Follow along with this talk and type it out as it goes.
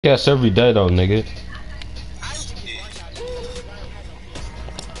Yes, every day though, nigga.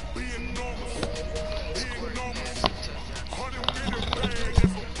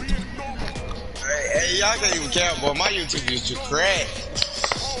 Hey, y'all can't even count, boy. My YouTube used to crack.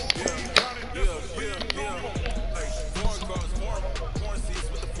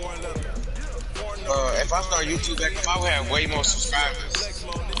 If I start YouTube back up, I would have way more subscribers.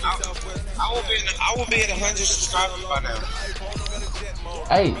 I will be at 100 subscribers by now.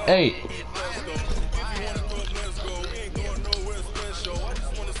 Hey.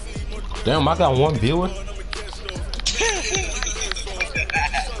 Damn, I got one viewer.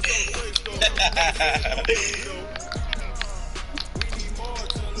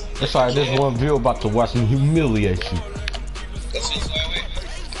 It's like this one viewer about to watch me humiliate you. That's what you playing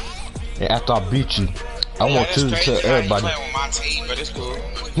with? And after I beat you, I want you to tell everybody. You playing with my team, but it's cool.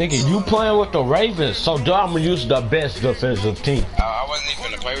 Nigga, you playing with the Ravens, so I'm gonna use the best defensive team. I wasn't even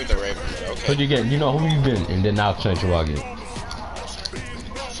gonna play with the Ravens. Okay. Who you get? You know who you been, and then I'll change who I get.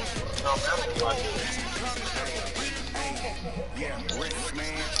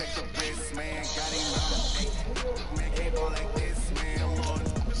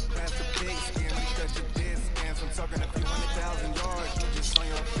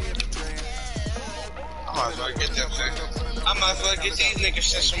 I might as well get these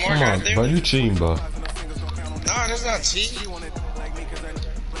niggas some more. Come on, bro, you cheating, bro. Nah, that's not cheating.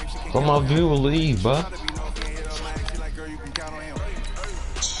 Come on, view will leave, bro. Are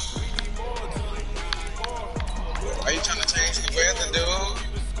you trying to change the weather, dude?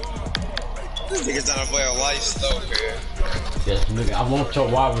 This nigga's trying to play a life stove here. Yes, nigga, I want your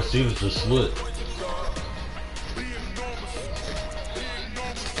wide receivers to split.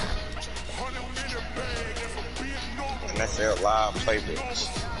 NFL live playbooks.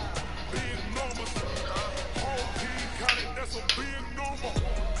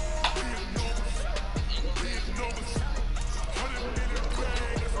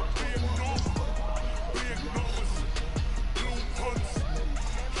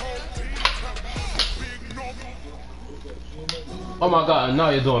 Oh my god,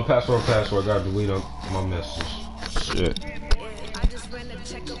 now you're doing password. Gotta delete my message. Shit.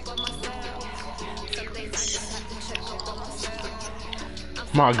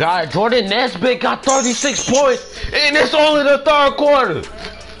 My guy, Jordan Nesbitt got 36 points, and it's only the third quarter.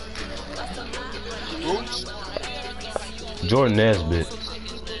 Jordan Nesbitt.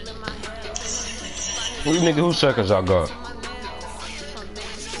 Who nigga, who seconds I got?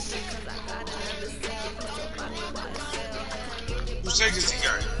 Who seconds he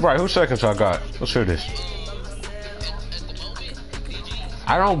got? Right, who seconds I got? Let's hear this.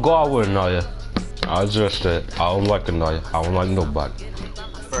 I don't go out with Anaya. I just I don't like Anaya. I don't like nobody.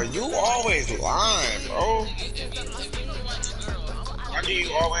 Bro, you always lying, bro. Why do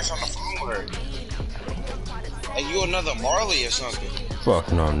you always on the phone with her? Hey, you another Marley or something? Fuck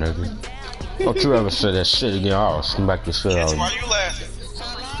no, nigga. Don't you ever say that shit again, I'll smack the shit out of you. Why you laughing?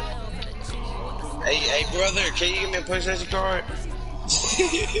 Hey, brother, can you give me a PlayStation card?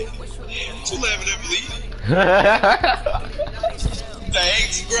 You laughing at me?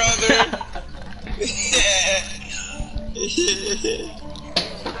 Thanks, brother.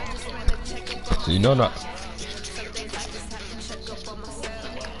 So you know not.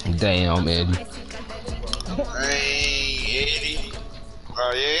 Damn, Eddie. Hey, Eddie.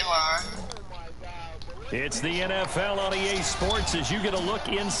 Oh, you ain't lying. It's the NFL on EA Sports as you get a look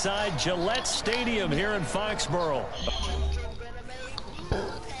inside Gillette Stadium here in Foxborough.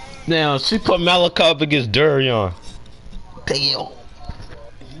 Now, she put Malachi up against Durian. Damn.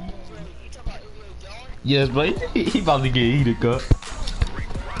 Yes, but he about to get heated, up.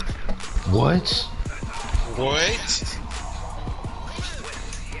 What? What?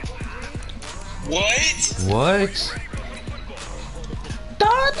 What? What?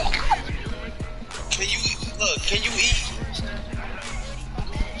 Can you look? Can you eat?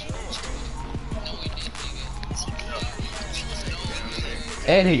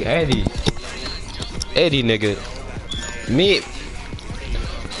 Eddie, nigga. Me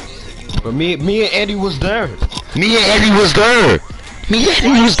and Eddie was there. Me and Eddie was there.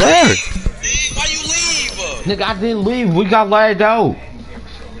 Why you leave? Nigga, I didn't leave. We got lagged out.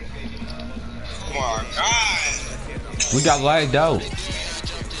 Oh my God. We got lagged out.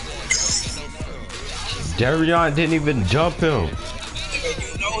 Darion didn't even jump him.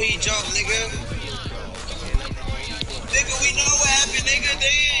 Nigga, you know he jumped, nigga. Nigga, we know what happened, nigga.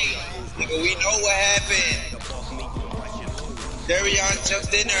 Damn. Nigga, we know what happened. Darion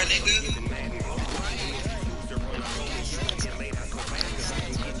jumped in there, nigga.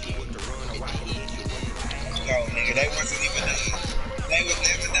 No, nigga, they wasn't even They was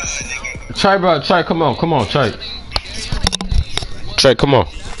never done, nigga. Trey, bro, Trey, come on, Trey. Trey, come on.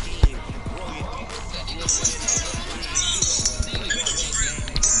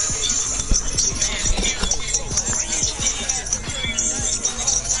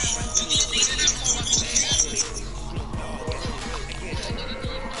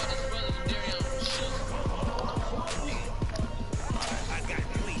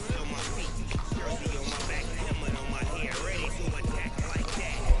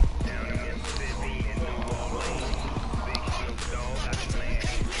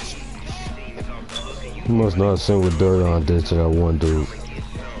 You must not sing with Darion did to that one dude.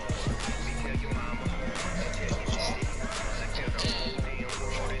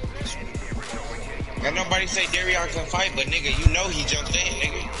 And nobody say Darion can fight, but nigga, you know he jumped in,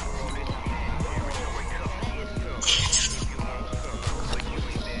 nigga.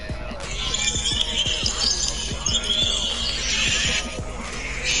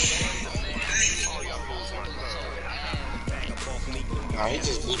 Nah, he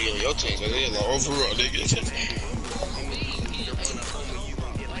just booty on your team, so they're like overall, nigga.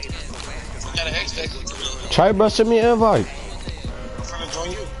 You got an X Factor. Trey, bro, send me an invite. I'm trying to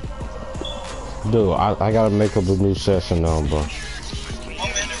join you. Dude, I gotta make up a new session now, bro.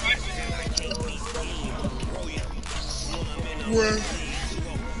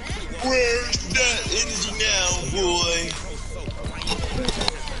 Where's that energy now, boy?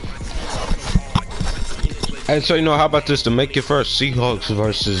 Hey, so you know, how about this? To make it first, Seahawks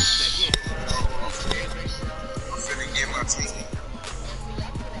versus. I'm finna get my team.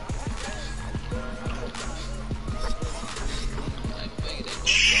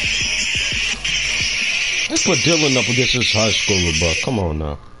 Let's put Dylan up against this high schooler, bro. Come on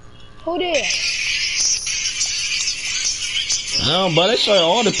now. Who did? No, but they say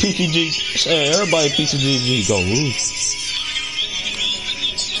all the PTG, say everybody PTG go lose.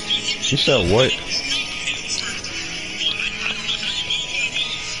 You said what?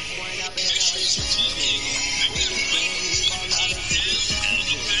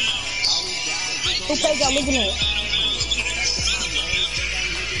 Who page y'all looking at?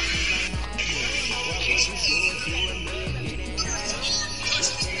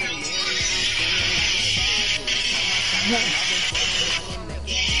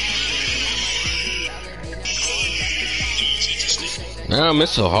 Damn,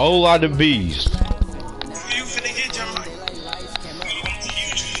 it's a whole lot of bees. Who you finna get, John?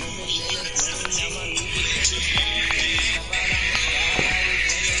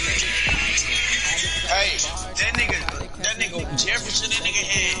 Hey, that nigga Jefferson, that nigga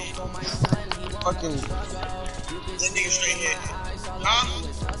had fucking, that nigga straight hit. Huh?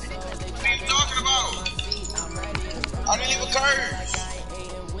 What are you talking about? I didn't even curse.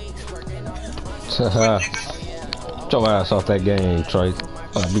 Get your ass off that game, Trey.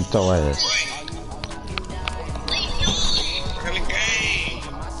 I'll beat your ass.